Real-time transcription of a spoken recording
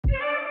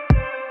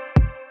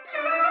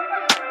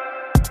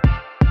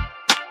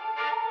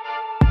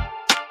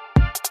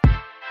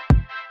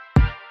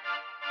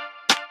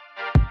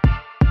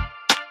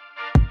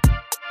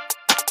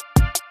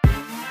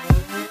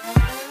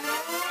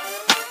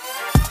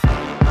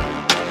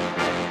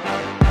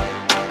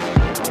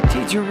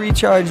Teacher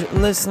Recharge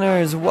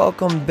listeners,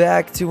 welcome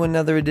back to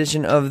another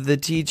edition of the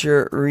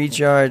Teacher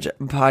Recharge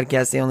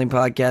podcast, the only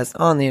podcast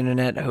on the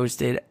internet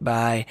hosted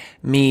by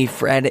me,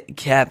 Fred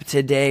Kep.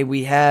 Today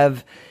we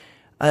have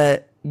a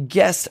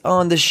guest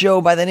on the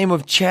show by the name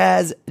of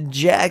Chaz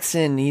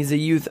Jackson. He's a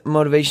youth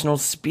motivational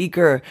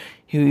speaker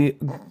who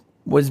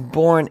was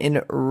born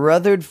in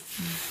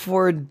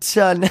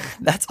Rutherfordton,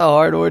 that's a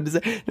hard word to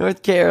say,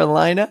 North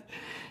Carolina.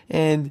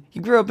 And he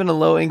grew up in a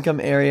low-income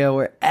area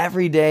where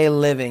everyday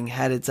living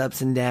had its ups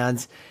and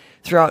downs.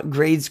 Throughout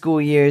grade school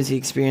years, he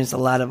experienced a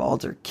lot of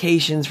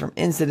altercations from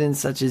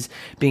incidents such as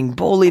being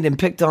bullied and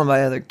picked on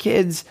by other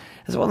kids,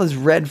 as well as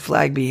red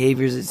flag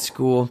behaviors at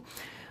school.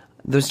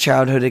 Those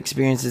childhood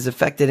experiences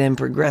affected him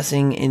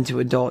progressing into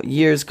adult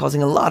years,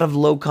 causing a lot of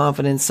low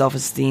confidence,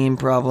 self-esteem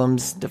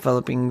problems,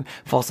 developing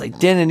false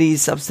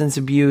identities, substance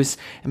abuse,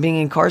 and being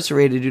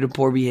incarcerated due to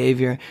poor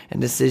behavior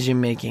and decision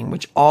making,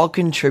 which all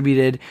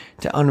contributed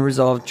to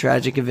unresolved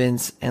tragic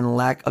events and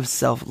lack of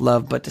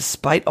self-love. But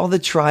despite all the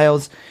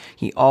trials,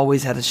 he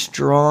always had a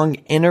strong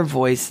inner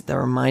voice that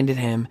reminded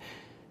him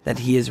that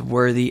he is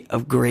worthy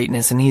of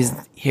greatness. And he's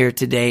here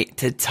today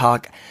to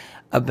talk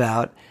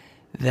about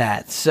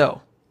that.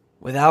 So,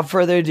 without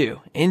further ado,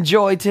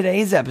 enjoy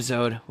today's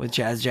episode with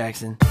Chaz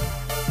Jackson.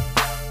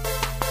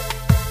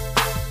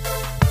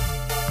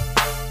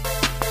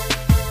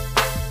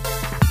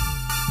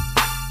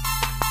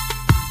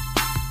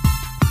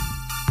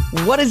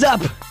 What is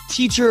up,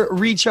 Teacher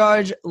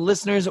Recharge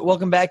listeners?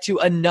 Welcome back to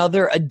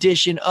another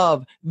edition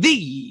of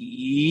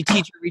the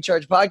Teacher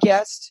Recharge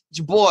podcast. It's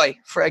your boy,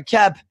 Fred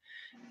Kep.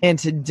 And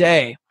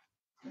today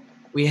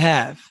we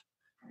have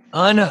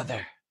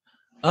another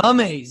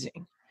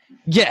amazing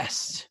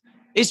guest.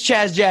 It's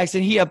Chaz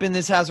Jackson. He up in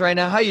this house right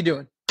now. How you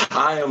doing?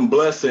 I am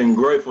blessed and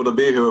grateful to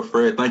be here,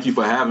 Fred. Thank you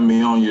for having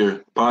me on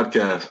your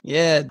podcast.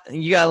 Yeah,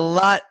 you got a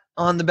lot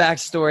on the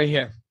backstory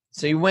here.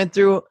 So you went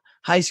through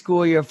high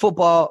school. You're a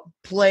football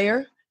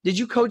player. Did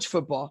you coach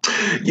football?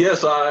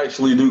 Yes, I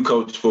actually do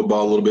coach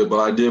football a little bit, but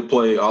I did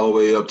play all the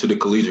way up to the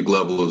collegiate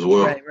level as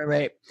well.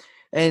 Right.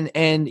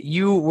 And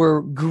you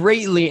were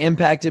greatly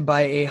impacted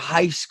by a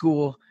high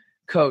school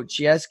coach.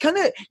 Yes. Kind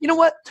of, you know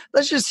what?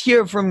 Let's just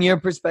hear from your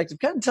perspective.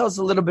 Kind of tell us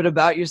a little bit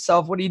about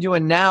yourself. What are you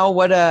doing now?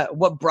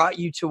 What brought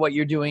you to what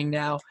you're doing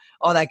now?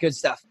 All that good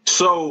stuff.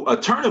 So a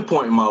turning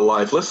point in my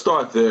life, let's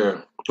start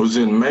there. It was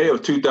in May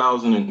of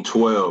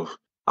 2012.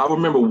 I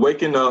remember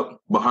waking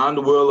up behind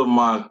the wheel of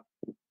my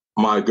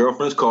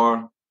girlfriend's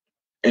car,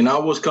 and I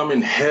was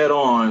coming head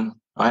on.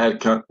 I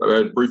had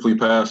briefly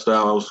passed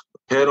out. I was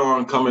head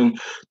on coming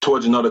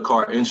towards another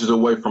car, inches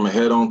away from a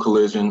head-on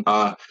collision.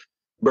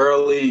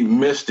 Barely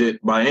missed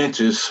it by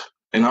inches,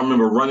 and I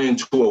remember running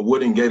into a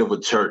wooden gate of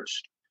a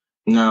church.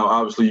 Now,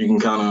 obviously, you can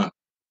kind of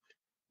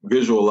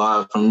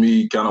visualize from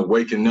me kind of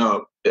waking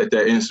up at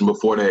that instant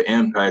before that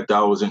impact.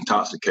 I was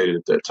intoxicated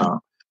at that time,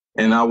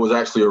 and I was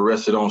actually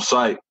arrested on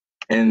site.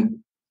 And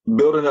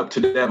building up to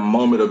that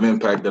moment of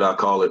impact that I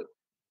call it,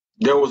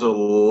 there was a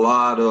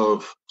lot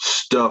of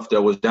stuff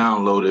that was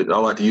downloaded. I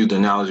like to use the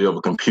analogy of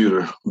a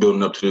computer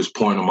building up to this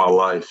point in my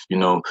life. You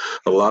know,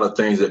 a lot of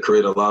things that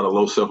create a lot of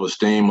low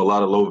self-esteem, a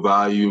lot of low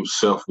value,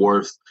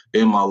 self-worth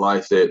in my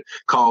life that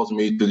caused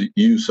me to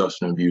use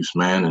substance abuse,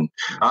 man. And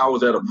I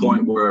was at a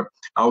point where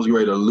I was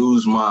ready to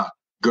lose my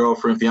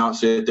girlfriend,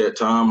 fiance at that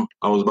time.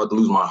 I was about to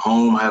lose my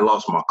home. I had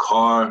lost my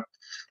car.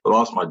 I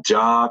lost my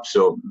job.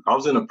 So I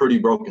was in a pretty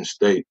broken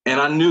state.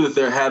 And I knew that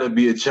there had to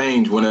be a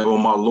change whenever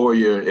my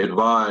lawyer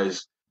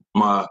advised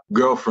my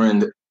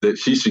girlfriend that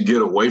she should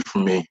get away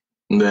from me,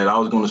 and that I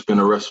was going to spend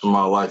the rest of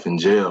my life in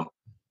jail.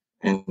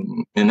 And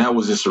that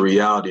was just a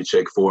reality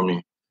check for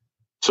me.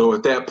 So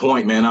at that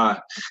point, man, I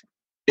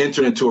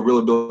entered into a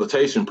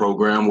rehabilitation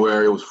program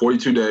where it was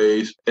 42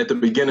 days. At the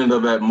beginning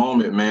of that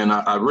moment, man,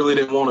 I really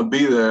didn't want to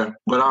be there.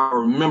 But I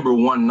remember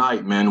one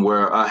night, man,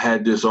 where I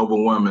had this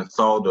overwhelming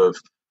thought of,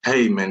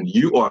 hey, man,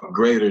 you are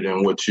greater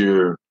than what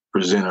you're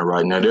presenting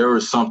right now. There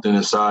is something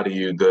inside of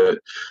you that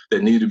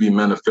needs to be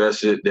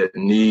manifested, that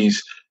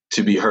needs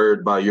to be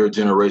heard by your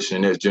generation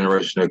and next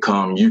generation to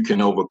come. You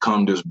can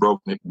overcome this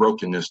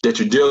brokenness that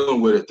you're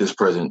dealing with at this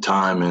present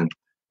time.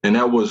 And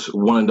that was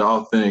one of the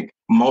authentic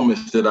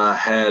moments that I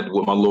had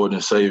with my Lord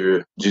and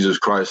Savior, Jesus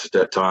Christ, at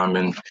that time.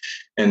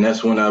 And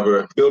that's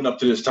whenever, building up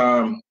to this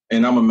time,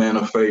 and I'm a man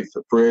of faith,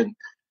 Fred,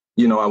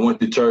 you know, I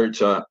went to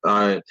church.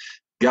 I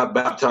got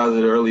baptized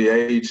at an early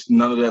age.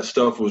 None of that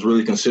stuff was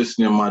really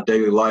consistent in my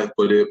daily life,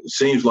 but it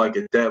seems like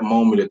at that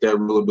moment, at that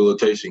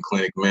rehabilitation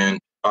clinic, man,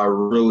 I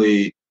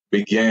really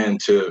began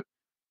to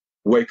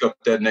wake up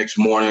that next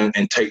morning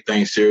and take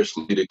things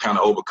seriously to kind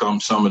of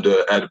overcome some of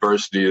the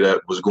adversity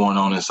that was going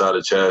on inside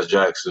of Chaz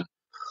Jackson.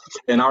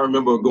 And I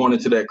remember going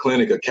into that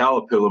clinic, a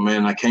caterpillar,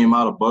 man, I came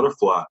out a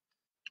butterfly,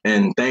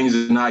 and things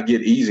did not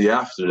get easy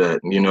after that.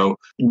 You know,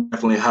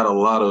 definitely had a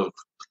lot of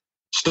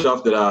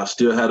stuff that I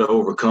still had to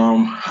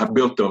overcome. I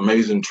built an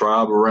amazing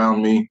tribe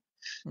around me.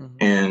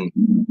 Mm-hmm.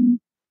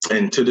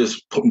 And to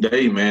this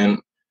day,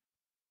 man,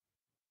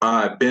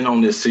 I've been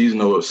on this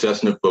seasonal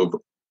obsession of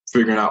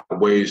figuring out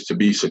ways to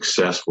be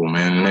successful,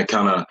 man. And that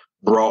kind of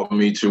brought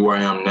me to where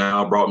I am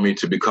now, brought me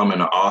to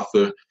becoming an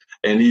author.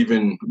 And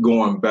even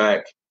going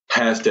back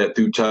past that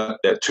through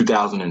that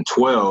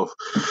 2012,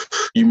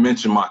 you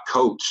mentioned my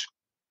coach.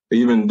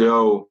 Even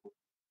though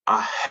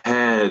I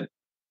had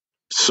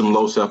some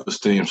low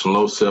self-esteem, some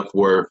low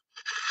self-worth,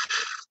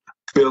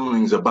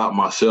 feelings about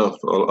myself,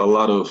 a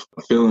lot of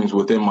feelings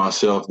within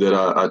myself that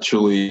I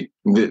truly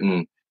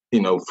didn't,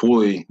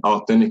 fully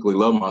authentically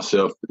love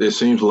myself. It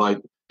seems like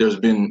there's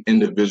been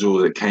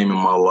individuals that came in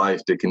my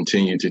life that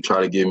continue to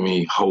try to give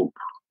me hope,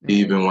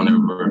 even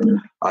whenever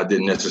I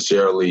didn't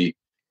necessarily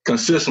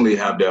consistently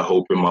have that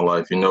hope in my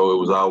life. It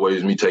was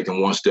always me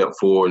taking one step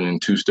forward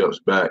and two steps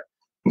back.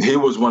 He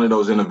was one of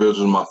those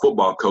individuals, my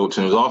football coach,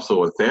 and was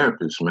also a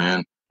therapist,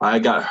 man. I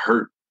got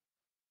hurt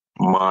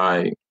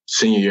my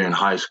senior year in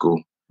high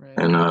school. Right.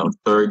 And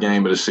third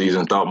game of the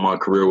season, thought my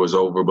career was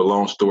over. But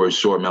long story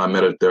short, man, I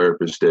met a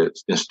therapist that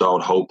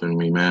installed hope in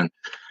me, man.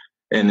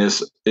 And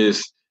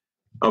it's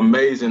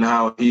amazing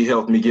how he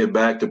helped me get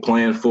back to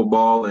playing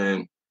football.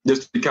 And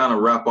just to kind of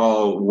wrap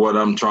all what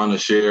I'm trying to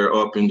share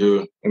up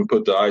into and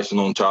put the icing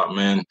on top,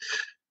 man,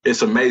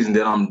 it's amazing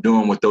that I'm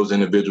doing what those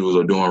individuals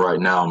are doing right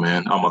now,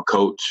 man. I'm a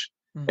coach,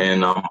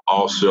 and I'm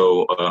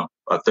also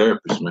a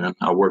therapist, man.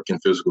 I work in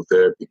physical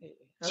therapy.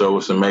 So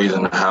it's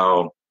amazing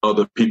how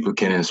other people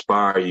can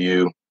inspire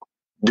you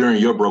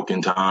during your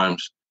broken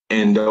times,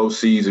 and those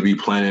seeds will be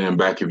planted in the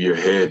back of your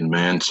head,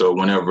 man. So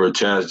whenever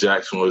Chaz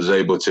Jackson was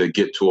able to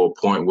get to a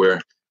point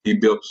where he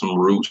built some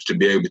roots to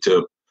be able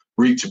to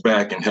reach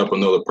back and help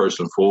another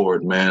person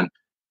forward, man,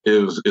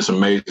 it's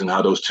amazing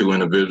how those two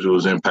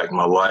individuals impact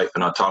my life.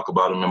 And I talk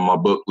about them in my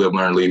book, Live,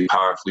 Learn, Lead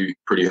Powerfully,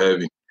 pretty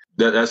heavy.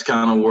 That's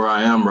kind of where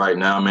I am right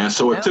now, man.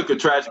 So it took a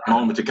tragic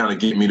moment to kind of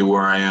get me to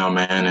where I am,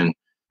 man,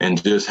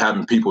 and just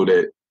having people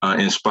that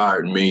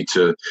inspired me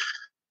to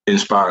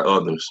inspire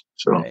others.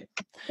 So, right.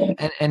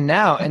 and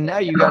now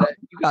you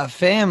got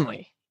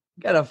family.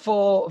 You got a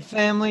full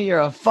family.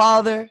 You're a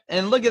father,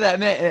 and look at that,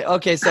 man.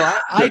 Okay, so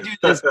I do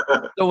this.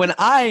 So when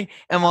I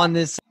am on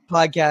this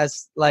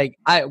podcast, like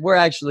we're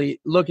actually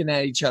looking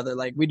at each other.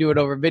 Like we do it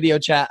over video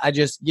chat. I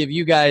just give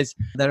you guys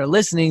that are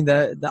listening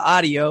the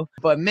audio.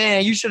 But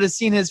man, you should have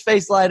seen his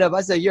face light up.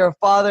 I said, "You're a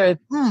father."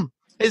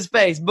 His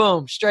face,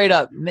 boom, straight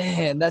up.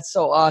 Man, that's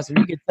so awesome.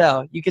 You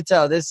could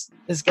tell this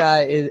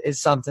guy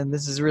is something.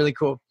 This is really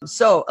cool.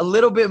 So a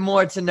little bit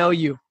more to know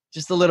you,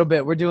 just a little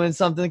bit. We're doing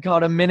something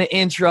called a minute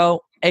intro,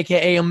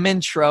 aka a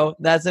mintro.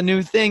 That's a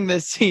new thing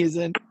this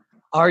season.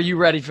 Are you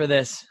ready for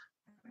this?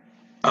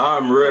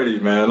 I'm ready,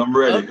 man. I'm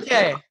ready.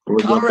 Okay.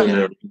 All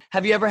right.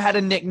 Have you ever had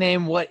a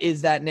nickname? What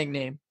is that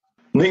nickname?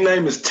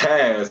 Nickname is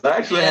Chaz. I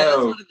actually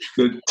have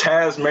the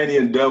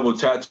Tasmanian devil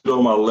tattooed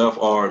on my left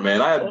arm,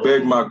 man. I had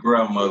begged my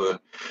grandmother.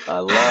 I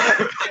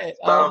love it.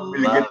 Time for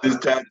me to get this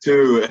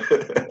tattoo.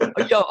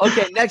 Yo,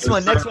 okay, next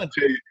one.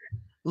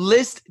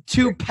 List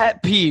 2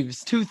 pet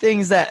peeves, 2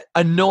 things that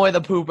annoy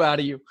the poop out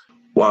of you.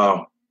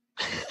 Wow.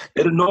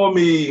 It annoys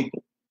me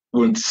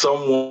when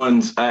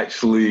someone's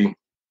actually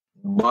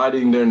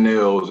biting their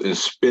nails and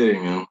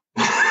spitting them.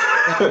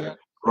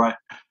 Right.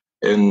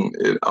 And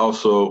it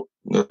also,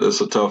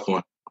 that's a tough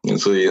one. And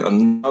so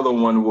another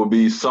one will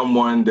be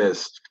someone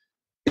that's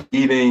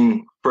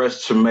eating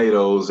fresh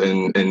tomatoes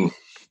and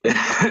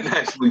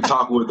actually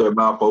talking with their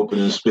mouth open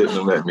and spitting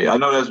them at me. I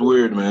know that's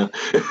weird, man.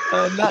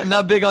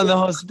 Not big on the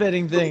whole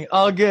spitting thing.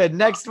 All good.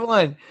 Next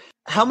one.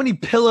 How many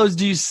pillows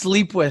do you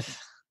sleep with?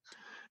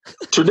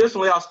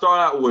 Traditionally, I start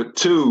out with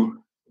 2.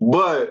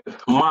 But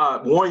my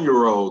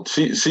 1-year-old,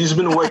 she's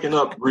been waking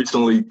up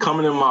recently,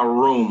 coming in my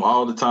room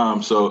all the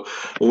time. So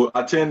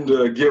I tend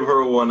to give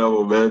her one of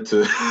them, man,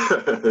 for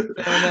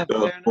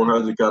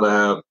her to kind of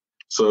have.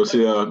 So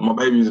my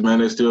babies, man,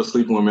 they're still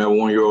sleeping with me. I have a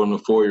 1-year-old and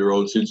a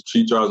 4-year-old.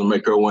 She tries to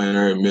make her way in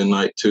there at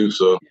midnight too.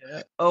 So.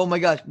 Yeah. Oh my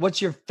gosh,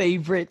 what's your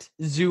favorite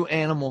zoo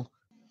animal?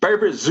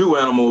 Favorite zoo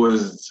animal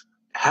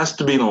has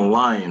to be the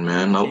lion,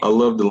 man. I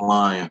love the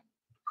lion.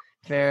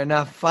 Fair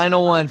enough.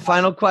 Final one.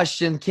 Final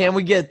question. Can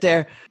we get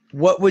there?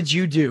 What would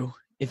you do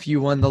if you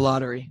won the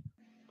lottery?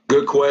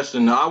 Good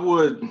question. I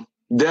would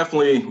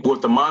definitely,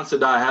 with the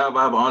mindset I have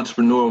an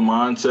entrepreneurial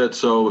mindset,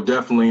 so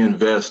definitely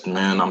invest,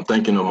 man. I'm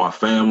thinking of my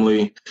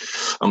family.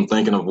 I'm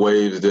thinking of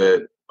ways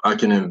that I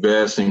can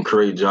invest and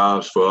create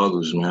jobs for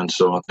others, man.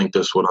 So I think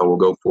that's what I will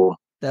go for.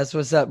 That's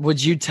what's up.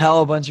 Would you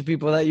tell a bunch of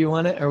people that you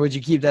won it, or would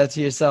you keep that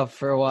to yourself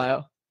for a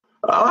while?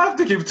 I'll have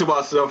to keep it to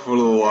myself for a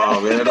little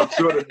while, man. I'm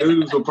sure the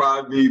news will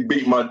probably be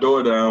beating my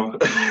door down.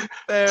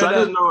 I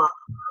just know,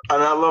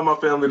 and I love my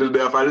family to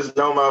death. I just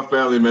know my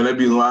family, man. They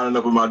be lining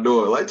up at my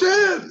door like,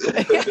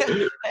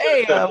 Chaz.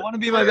 Hey, I want to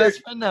be my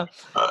best friend now.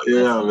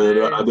 Yeah,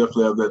 man. I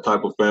definitely have that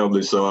type of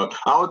family. So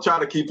I would try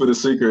to keep it a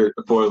secret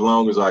for as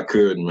long as I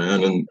could,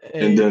 man.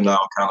 And then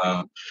I'll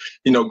kind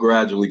of,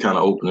 gradually kind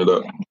of open it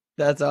up.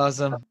 That's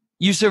awesome.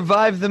 You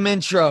survived the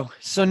intro.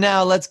 So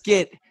now let's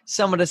get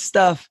some of the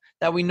stuff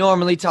that we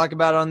normally talk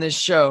about on this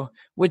show,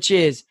 which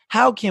is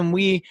how can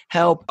we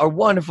help our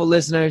wonderful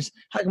listeners?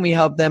 How can we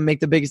help them make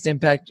the biggest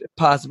impact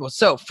possible?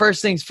 So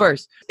first things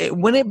first,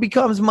 when it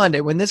becomes Monday,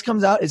 when this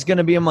comes out, it's going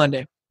to be a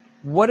Monday.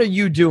 What are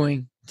you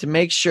doing to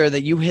make sure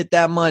that you hit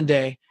that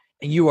Monday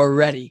and you are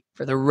ready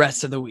for the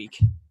rest of the week?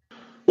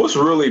 What's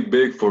really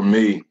big for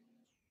me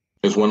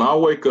is when I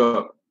wake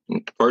up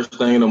first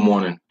thing in the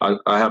morning, I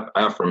have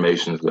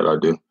affirmations that I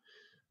do.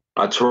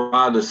 I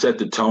try to set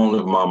the tone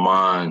of my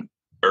mind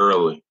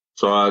early.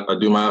 So I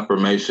do my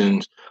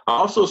affirmations. I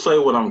also say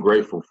what I'm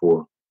grateful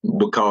for,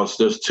 because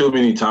there's too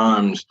many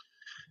times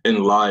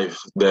in life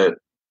that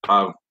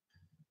I've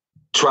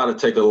tried to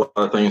take a lot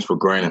of things for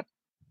granted.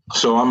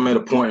 So I'm at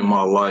a point in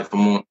my life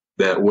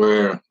that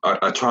where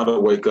I try to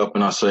wake up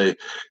and I say,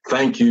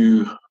 thank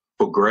you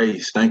for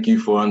grace. Thank you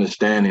for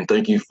understanding.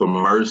 Thank you for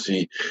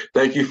mercy.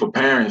 Thank you for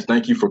parents.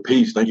 Thank you for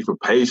peace. Thank you for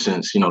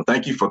patience.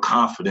 Thank you for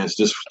confidence.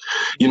 Just,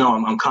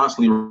 I'm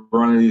constantly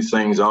running these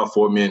things out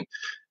for me.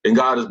 And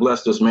God has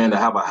blessed us, man, to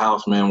have a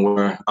house, man,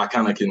 where I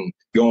kind of can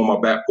go on my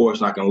back porch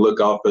and I can look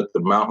off at the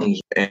mountains.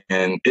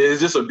 And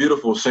it's just a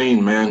beautiful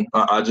scene, man.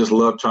 I just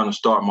love trying to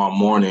start my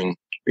morning,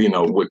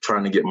 with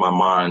trying to get my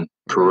mind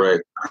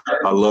correct.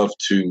 I love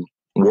to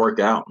work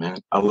out, man.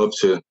 I love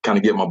to kind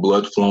of get my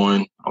blood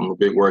flowing. I'm a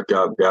big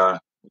workout guy.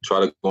 Try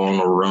to go on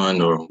a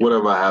run or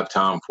whatever I have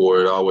time for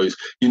it. Always,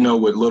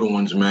 with little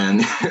ones, man,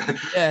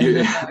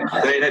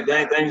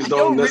 things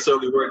don't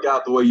necessarily work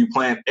out the way you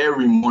plan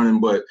every morning,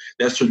 but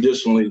that's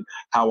traditionally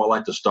how I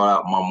like to start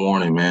out my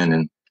morning, man,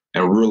 and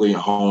really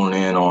hone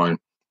in on,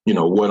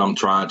 what I'm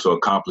trying to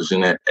accomplish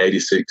in that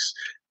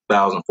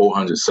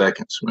 86,400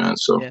 seconds, man.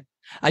 So. Yeah.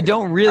 I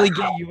don't really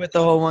get you with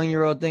the whole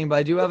 1-year-old thing, but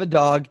I do have a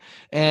dog,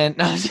 and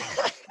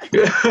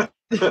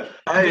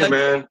Hey,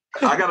 man,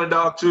 I got a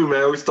dog too,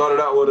 man. We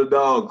started out with a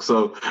dog,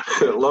 so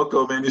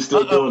Loco, man, he's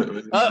still doing it,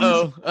 man. You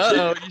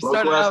started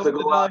Loco has out to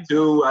with go the out dog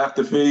too. I have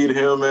to feed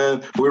him,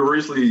 man. We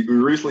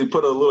recently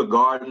put a little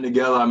garden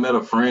together. I met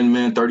a friend,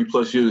 man, 30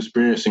 plus years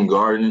experience in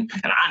gardening,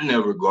 and I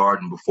never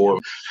gardened before,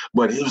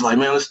 but he was like,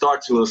 man, let's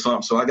start to or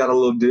something. So I got a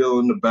little deal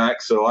in the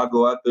back, so I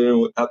go out there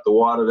and have to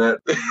water that.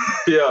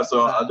 Yeah,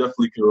 so I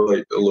definitely can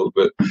relate a little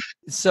bit.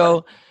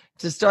 So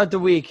to start the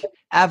week,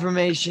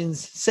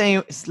 affirmations,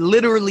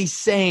 literally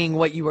saying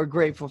what you are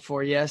grateful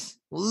for. Yes,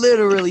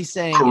 literally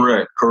saying.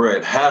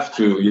 Correct. Have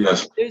to.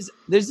 Yes.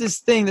 There's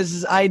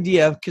this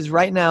idea, because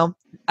right now,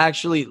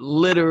 actually,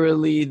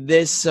 literally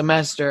this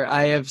semester,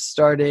 I have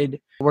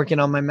started working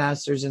on my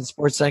master's in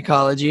sports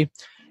psychology,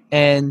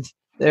 and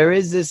there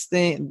is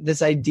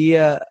this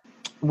idea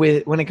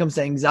when it comes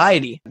to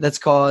anxiety, that's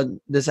called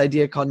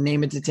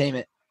name it to tame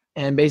it.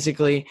 And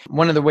basically,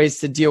 one of the ways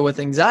to deal with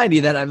anxiety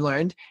that I've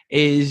learned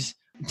is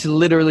to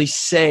literally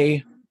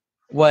say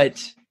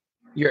what's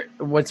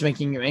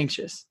making you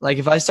anxious. Like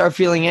if I start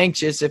feeling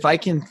anxious, if I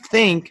can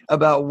think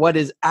about what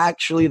is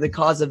actually the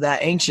cause of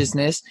that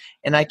anxiousness,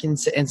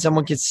 and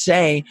someone could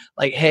say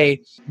like,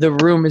 hey, the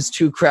room is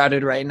too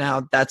crowded right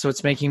now, that's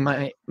what's making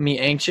me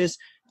anxious.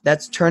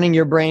 That's turning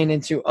your brain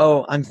into,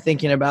 oh, I'm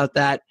thinking about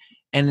that.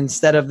 And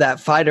instead of that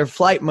fight or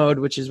flight mode,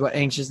 which is what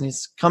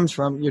anxiousness comes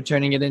from, you're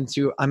turning it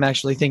into, I'm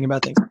actually thinking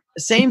about things.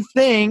 The same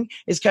thing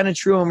is kind of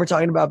true when we're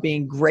talking about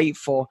being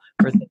grateful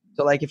for things.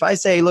 So like if I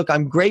say, look,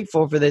 I'm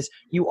grateful for this,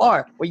 you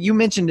are. What you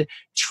mentioned,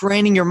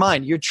 training your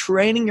mind. You're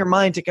training your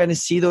mind to kind of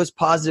see those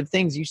positive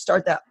things. You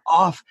start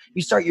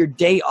your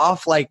day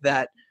off like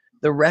that.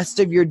 The rest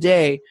of your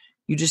day,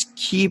 you just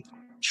keep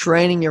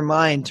training your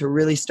mind to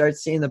really start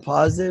seeing the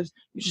positives.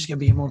 You're just going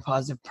to be a more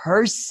positive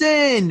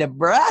person,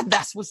 bruh.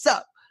 That's what's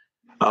up.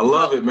 I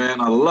love it,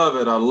 man. I love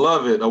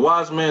it. A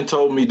wise man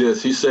told me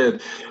this. He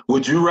said,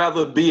 would you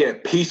rather be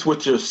at peace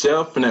with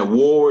yourself and at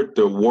war with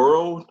the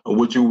world, or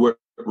would you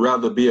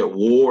rather be at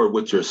war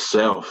with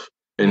yourself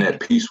and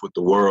at peace with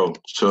the world?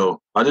 So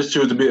I just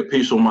choose to be at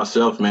peace with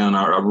myself, man.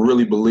 I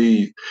really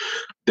believe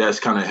that's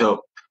kind of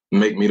helped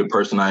make me the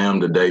person I am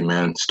today,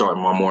 man.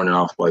 Starting my morning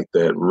off like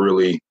that,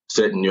 really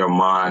setting your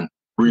mind,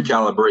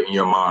 recalibrating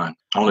your mind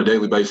on a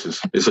daily basis.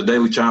 It's a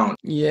daily challenge.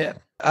 Yeah.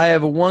 I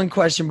have one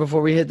question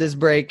before we hit this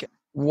break.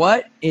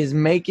 What is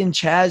making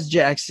Chaz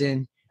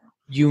Jackson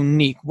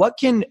unique? What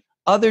can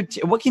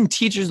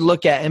teachers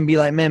look at and be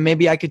like, man,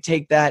 maybe I could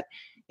take that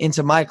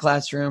into my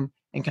classroom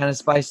and kind of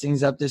spice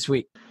things up this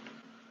week?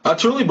 I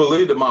truly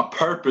believe that my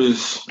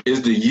purpose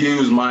is to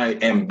use my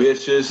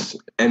ambitious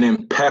and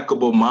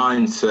impeccable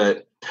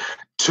mindset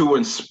to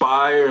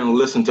inspire and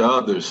listen to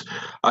others.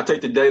 I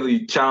take the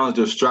daily challenge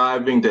of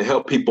striving to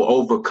help people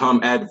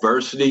overcome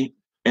adversity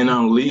and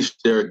unleash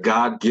their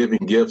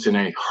God-given gifts in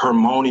a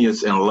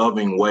harmonious and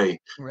loving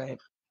way. Right.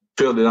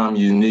 Feel that I'm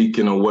unique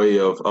in a way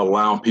of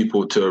allowing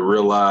people to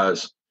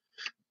realize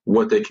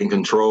what they can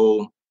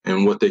control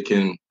and what they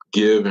can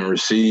give and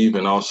receive,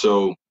 and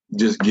also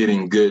just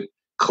getting good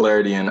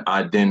clarity and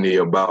identity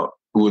about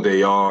who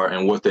they are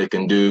and what they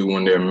can do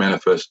when they're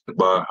manifested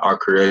by our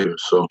Creator.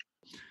 So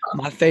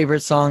my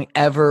favorite song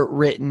ever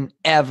written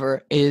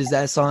is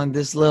that song,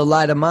 This Little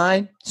Light of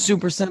Mine.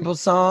 Super simple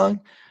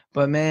song,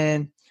 but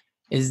man,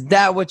 is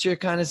that what you're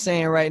kind of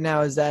saying right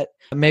now? Is that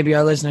maybe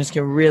our listeners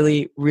can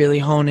really, really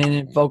hone in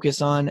and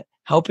focus on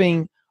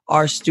helping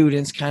our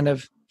students kind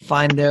of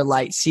find their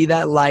light, see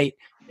that light,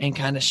 and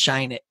kind of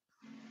shine it?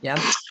 Yeah.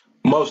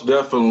 Most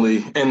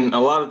definitely. And a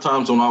lot of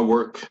times when I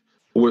work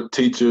with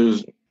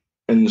teachers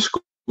in the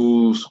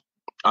schools,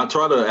 I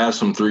try to ask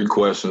them 3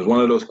 questions. One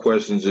of those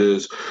questions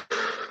is,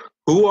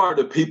 who are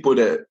the people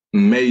that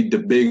made the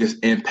biggest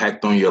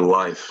impact on your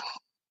life?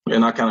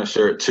 And I kind of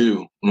share it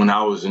too when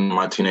I was in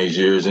my teenage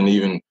years, and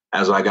even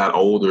as I got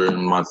older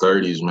in my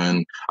 30s,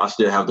 man, I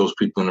still have those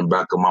people in the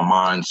back of my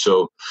mind.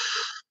 So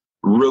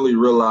really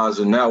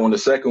realizing that one. The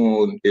second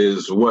one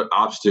is, what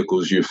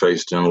obstacles you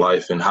faced in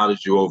life and how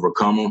did you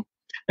overcome them?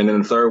 And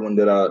then the third one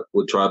that I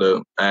would try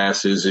to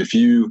ask is, if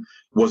you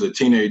was a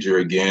teenager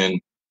again,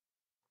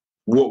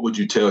 what would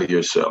you tell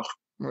yourself?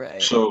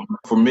 Right. So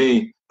for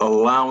me,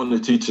 allowing the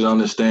teacher to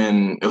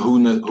understand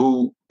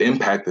who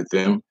impacted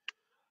them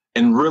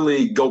and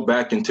really go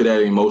back into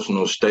that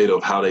emotional state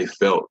of how they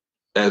felt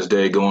as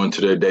they go into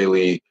their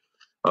daily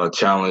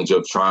challenge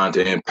of trying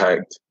to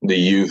impact the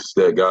youth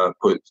that God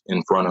put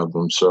in front of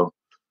them. So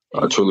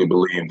I truly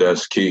believe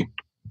that's key.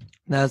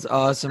 That's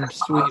awesome.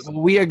 Sweet.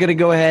 Well, we are going to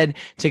go ahead,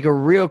 take a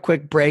real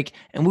quick break,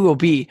 and we will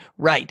be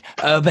right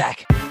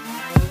back.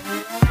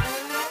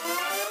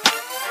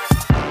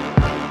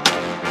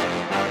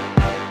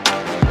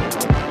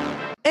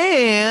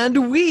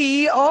 And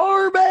we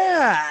are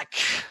back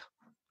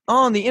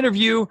on the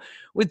interview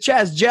with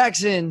Chaz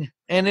Jackson.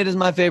 And it is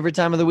my favorite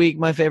time of the week,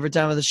 my favorite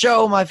time of the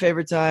show, my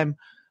favorite time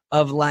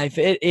of life.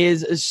 It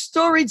is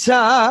story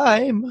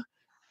time.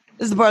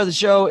 This is the part of the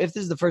show. If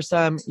this is the first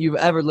time you've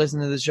ever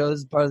listened to the show, this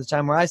is part of the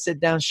time where I sit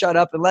down, shut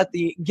up, and let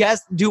the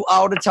guest do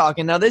all the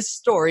talking. Now, this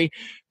story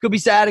could be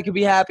sad, it could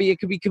be happy, it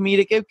could be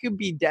comedic, it could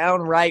be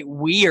downright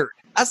weird.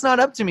 That's not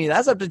up to me.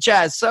 That's up to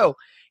Chaz. So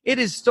it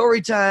is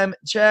story time.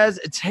 Chaz,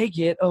 take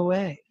it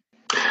away.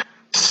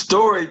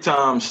 Story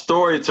time.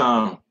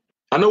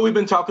 I know we've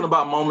been talking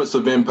about moments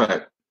of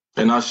impact,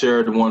 and I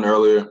shared one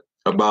earlier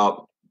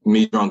about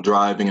me drunk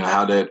driving and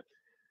how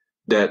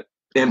that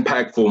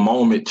impactful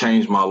moment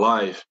changed my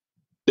life.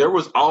 There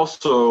was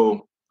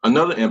also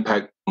another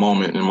impact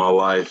moment in my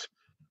life.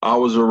 I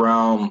was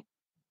around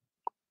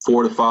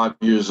 4 to 5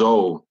 years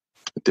old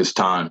at this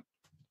time,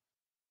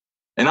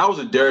 and I was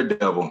a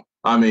daredevil.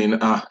 I mean,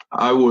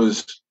 I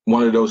was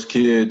one of those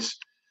kids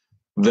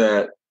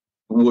that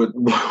would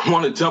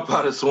want to jump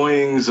out of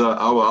swings.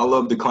 I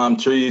love to climb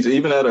trees,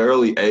 even at an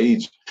early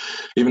age,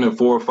 even at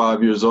 4 or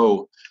 5 years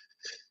old.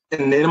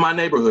 And in my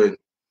neighborhood,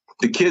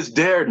 the kids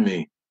dared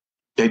me.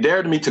 They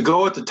dared me to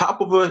go at the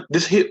top of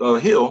this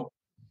hill,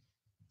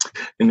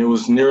 and it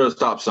was near a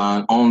stop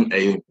sign, on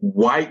a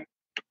white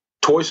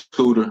toy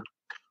scooter,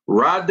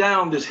 ride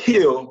down this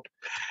hill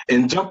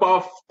and jump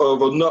off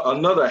of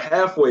another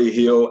halfway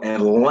hill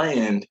and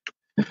land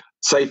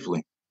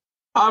safely.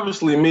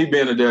 Obviously, me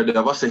being a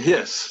daredevil, I said,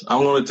 yes, I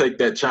want to take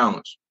that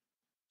challenge.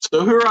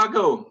 So here I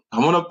go. I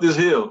went up this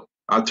hill.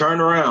 I turned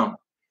around.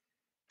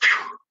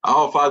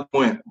 Off I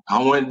went.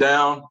 I went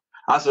down.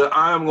 I said,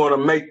 I am going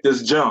to make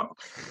this jump.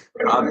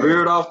 I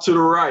veered off to the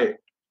right,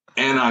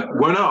 and I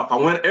went up. I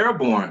went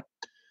airborne.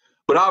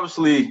 But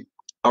obviously,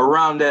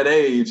 around that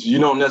age, you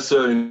don't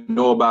necessarily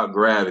know about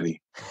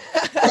gravity.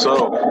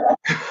 So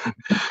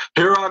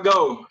here I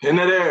go in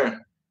the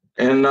air,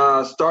 and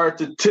started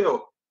to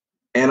tilt.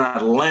 And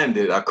I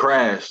landed. I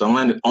crashed. I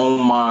landed on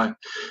my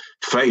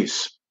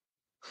face,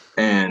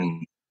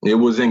 and it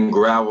was in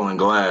gravel and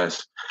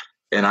glass.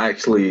 And I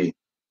actually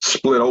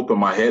split open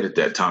my head at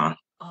that time.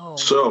 Oh,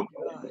 so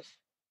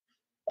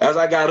as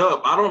I got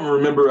up, I don't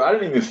remember. I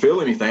didn't even feel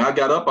anything. I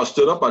got up. I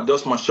stood up. I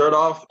dusted my shirt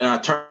off, and I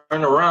turned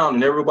around,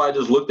 and everybody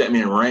just looked at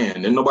me and ran.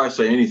 Didn't nobody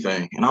say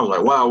anything. And I was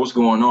like, wow, what's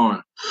going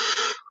on?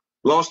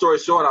 Long story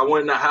short, I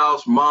went in the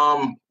house.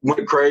 Mom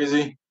went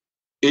crazy.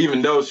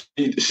 Even though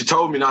she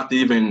told me not to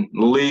even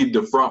leave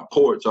the front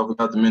porch. I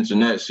forgot to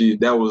mention that.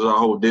 That was our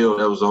whole deal.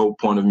 That was the whole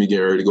point of me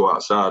getting ready to go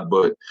outside.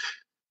 But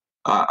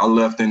I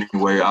left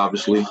anyway,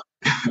 obviously.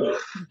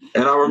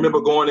 And I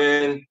remember going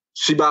in.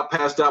 She about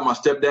passed out. My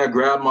stepdad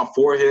grabbed my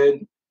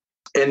forehead.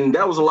 And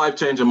that was a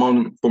life-changing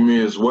moment for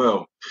me as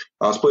well.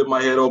 I split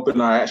my head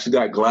open. I actually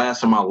got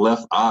glass in my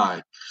left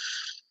eye.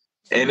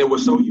 And it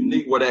was so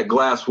unique where that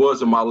glass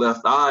was in my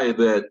left eye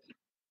that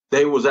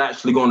they was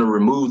actually going to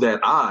remove that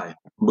eye.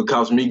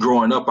 Because me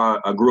growing up,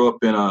 I grew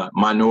up in a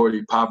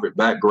minority poverty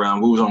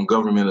background. We was on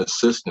government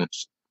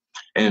assistance,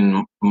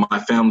 and my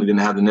family didn't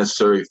have the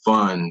necessary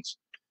funds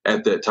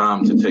at that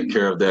time to take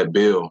care of that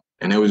bill.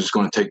 And they was just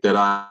going to take that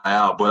eye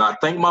out. But I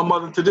thank my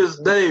mother to this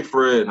day,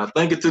 Fred. And I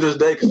thank it to this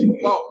day because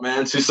she fought,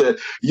 man. She said,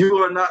 you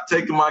are not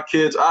taking my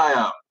kid's eye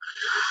out.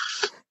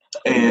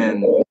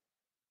 And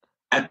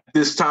at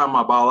this time,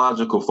 my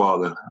biological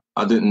father,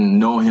 I didn't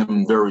know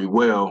him very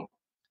well,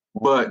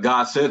 but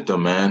God sent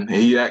him, man.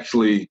 He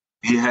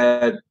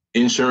had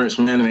insurance,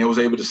 man, and he was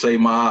able to save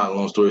my eye.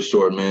 Long story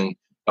short, man,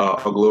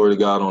 glory to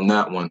God on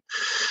that one.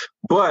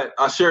 But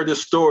I share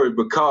this story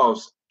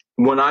because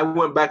when I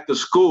went back to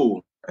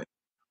school,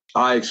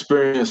 I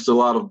experienced a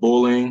lot of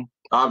bullying.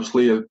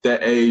 Obviously, at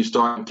that age,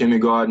 starting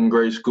kindergarten,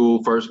 grade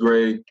school, first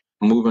grade,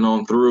 moving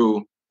on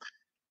through,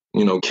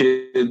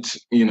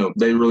 kids,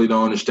 they really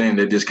don't understand.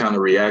 They just kind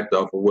of react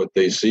off of what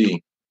they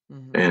see.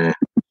 Mm-hmm.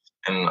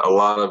 And a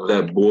lot of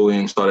that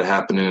bullying started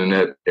happening in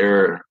that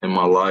era in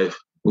my life.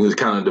 was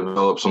kind of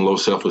developed some low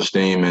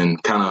self-esteem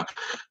and kind of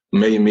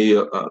made me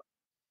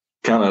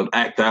kind of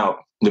act out,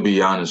 to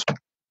be honest,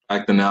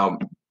 acting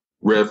out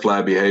red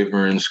flag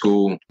behavior in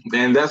school.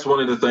 And that's one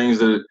of the things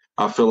that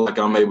I feel like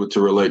I'm able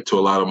to relate to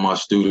a lot of my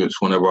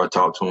students whenever I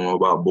talk to them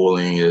about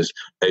bullying is,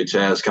 hey,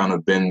 Chaz kind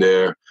of been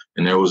there,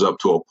 and there was up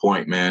to a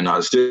point, man. I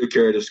still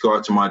carry the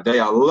scar to my day.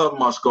 I love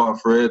my scar,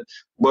 Fred,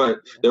 but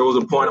there was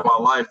a point in my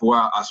life where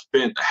I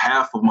spent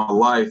half of my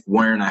life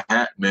wearing a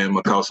hat, man,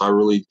 because I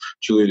really,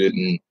 truly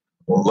didn't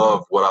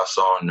love what I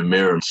saw in the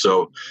mirror.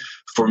 So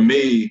for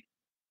me,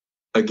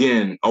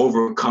 again,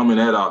 overcoming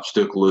that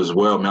obstacle as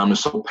well, man, I'm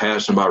just so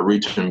passionate about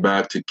reaching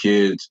back to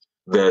kids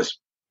that's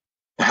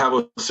have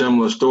a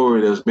similar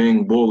story, that's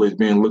being bullied,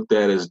 being looked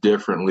at as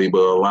differently,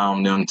 but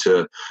allowing them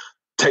to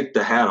take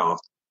the hat off.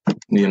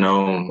 You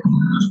know,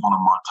 that's one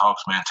of my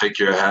talks, man. Take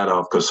your hat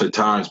off, because at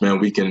times, man,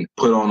 we can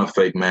put on a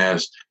fake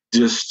mask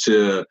just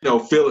to,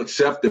 feel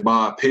accepted by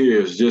our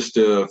peers, just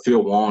to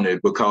feel wanted,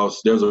 because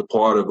there's a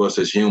part of us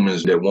as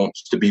humans that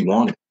wants to be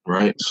wanted,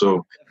 right?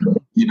 So,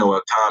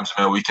 at times,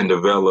 man, we can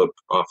develop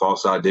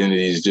false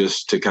identities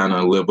just to kind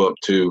of live up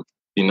to,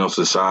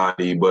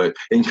 society, but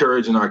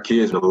encouraging our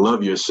kids to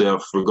love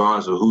yourself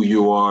regardless of who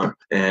you are,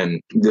 and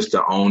just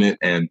to own it,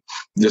 and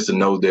just to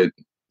know that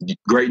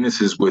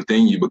greatness is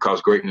within you because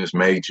greatness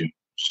made you.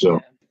 So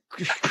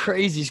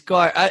crazy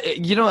scar. I'm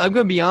going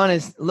to be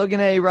honest,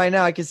 looking at you right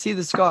now, I can see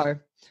the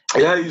scar.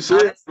 Yeah, you see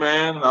it,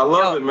 man. I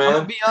love it, man. I'm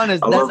going to be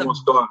honest. I love my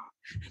scar.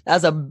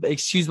 That's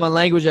excuse my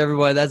language,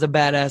 everybody. That's a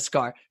badass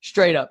scar.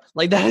 Straight up.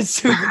 Like, that is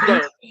super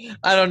dope.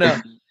 I don't know.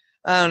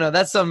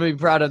 That's something to be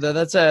proud of, though.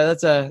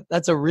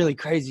 That's a really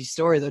crazy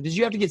story, though. Did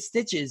you have to get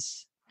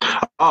stitches?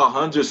 Oh,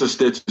 hundreds of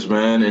stitches,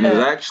 man. And it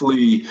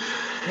actually,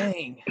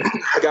 dang,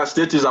 I got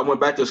stitches. I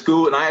went back to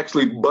school and I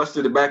actually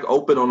busted it back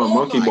open on a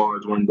monkey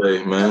bars one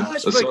day, man.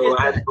 So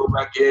I had to go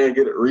back in and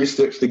get it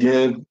restitched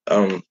again.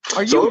 I'm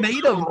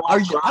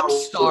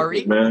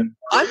sorry, man.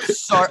 I'm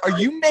sorry. Are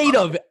you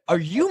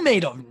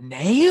made of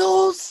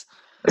nails?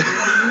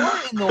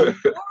 What in the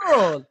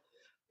world?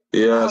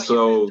 Yeah,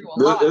 so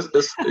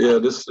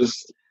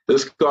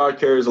this car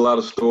carries a lot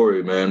of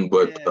story, man.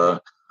 But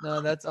no,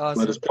 that's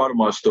awesome. But it's part of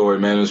my story,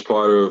 man. It's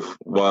part of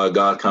why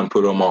God kind of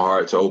put it on my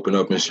heart to open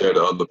up and share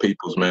to other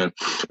people's, man.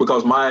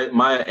 Because Maya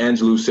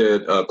Angelou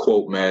said a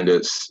quote, man,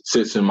 that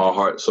sits in my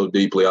heart so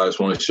deeply. I just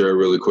want to share it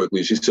really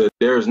quickly. She said,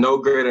 "There is no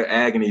greater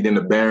agony than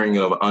the bearing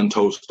of an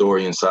untold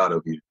story inside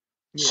of you."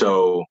 Yeah.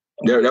 So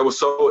it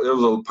was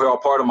a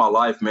part of my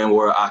life, man,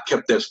 where I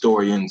kept that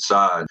story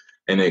inside.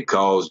 And it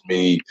caused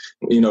me,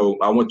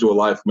 I went through a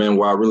life, man,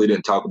 where I really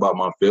didn't talk about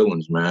my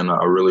feelings, man.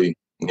 I really,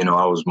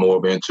 I was more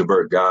of an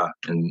introvert guy.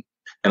 And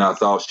I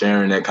thought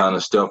sharing that kind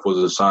of stuff was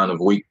a sign of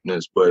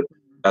weakness. But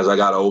as I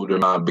got older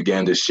and I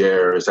began to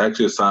share, it's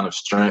actually a sign of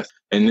strength.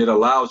 And it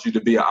allows you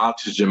to be an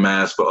oxygen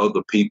mask for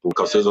other people,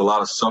 because there's a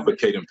lot of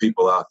suffocating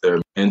people out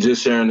there. And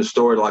just sharing the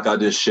story like I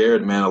just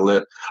shared,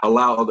 man,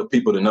 allow other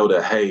people to know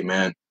that, hey,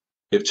 man,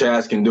 if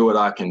Chaz can do it,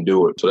 I can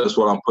do it. So that's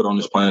what I'm put on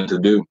this planet to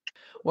do.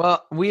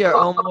 Well, we are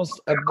almost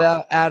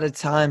about out of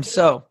time.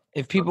 So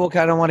if people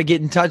kind of want to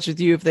get in touch with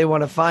you, if they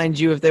want to find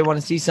you, if they want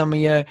to see some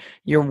of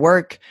your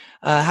work,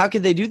 how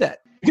can they do that?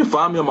 You can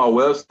find me on my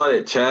website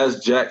at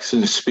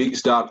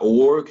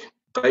chazjacksonspeaks.org,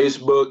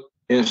 Facebook,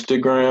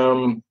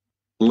 Instagram,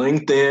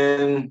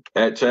 LinkedIn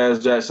at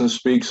Chaz Jackson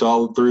Speaks,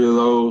 all three of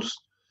those.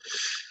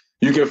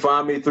 You can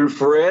find me through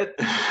Fred.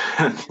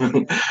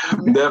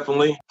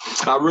 Definitely.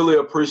 I really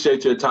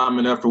appreciate your time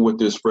and effort with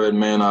this, Fred,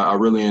 man. I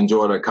really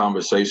enjoyed our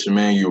conversation,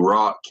 man. You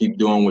rock. Keep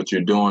doing what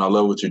you're doing. I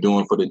love what you're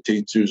doing for the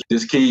teachers.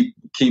 Just keep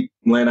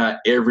laying out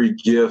every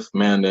gift,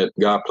 man, that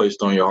God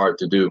placed on your heart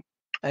to do.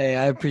 Hey,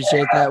 I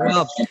appreciate that.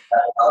 Well,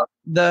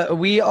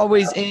 we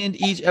always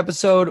end each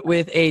episode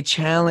with a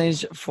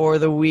challenge for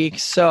the week.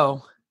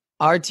 So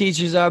our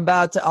teachers are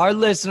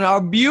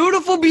our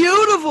beautiful,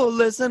 beautiful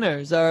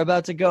listeners are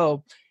about to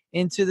go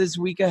into this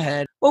week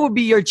ahead. What would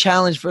be your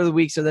challenge for the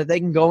week so that they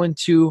can go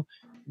into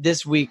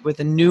this week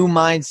with a new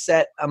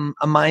mindset, a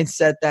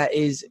mindset that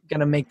is going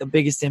to make the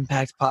biggest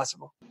impact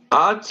possible?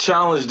 I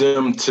challenge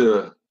them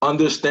to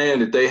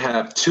understand that they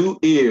have 2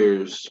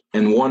 ears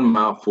and 1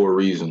 mouth for a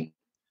reason.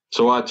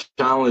 So I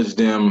challenge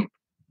them,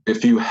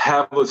 if you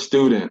have a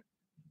student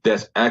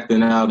that's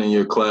acting out in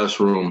your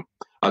classroom,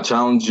 I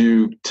challenge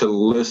you to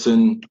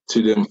listen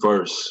to them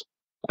first.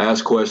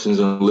 Ask questions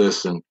and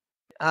listen.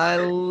 I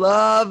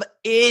love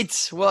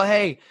it. Well,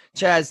 hey,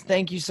 Chaz,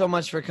 thank you so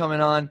much for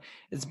coming on.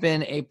 It's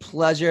been a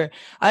pleasure.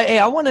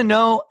 I want to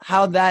know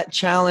how that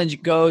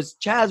challenge goes.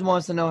 Chaz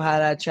wants to know how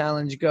that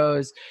challenge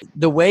goes.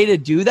 The way to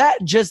do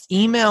that, just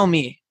email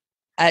me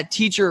at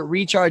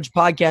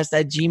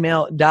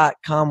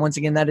teacherrechargepodcast@gmail.com. Once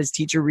again, that is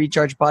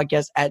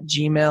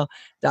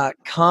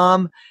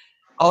teacherrechargepodcast@gmail.com.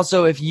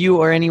 Also, if you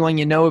or anyone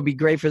you know would be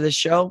great for this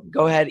show,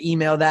 go ahead,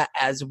 email that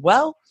as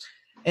well.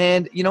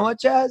 And you know what,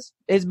 Chaz?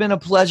 It's been a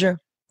pleasure.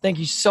 Thank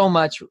you so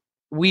much.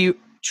 We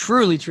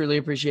truly, truly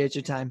appreciate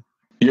your time.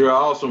 You're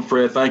awesome,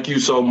 Fred. Thank you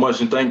so much.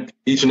 And thank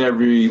each and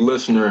every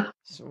listener.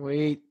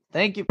 Sweet.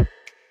 Thank you.